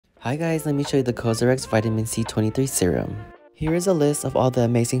Hi guys, let me show you the COSRX Vitamin C23 Serum. Here is a list of all the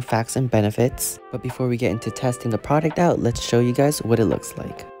amazing facts and benefits, but before we get into testing the product out, let's show you guys what it looks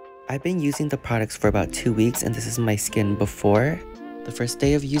like. I've been using the products for about 2 weeks and this is my skin before the first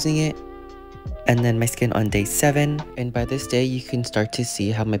day of using it, and then my skin on day 7, and by this day you can start to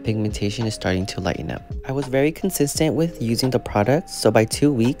see how my pigmentation is starting to lighten up. I was very consistent with using the product, so by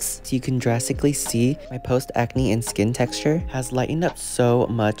 2 weeks you can drastically see my post-acne and skin texture has lightened up so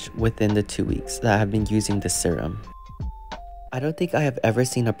much within the 2 weeks that I have been using this serum. I don't think I have ever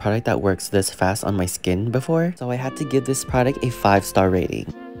seen a product that works this fast on my skin before, so I had to give this product a 5-star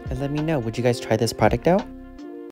rating. And let me know, would you guys try this product out?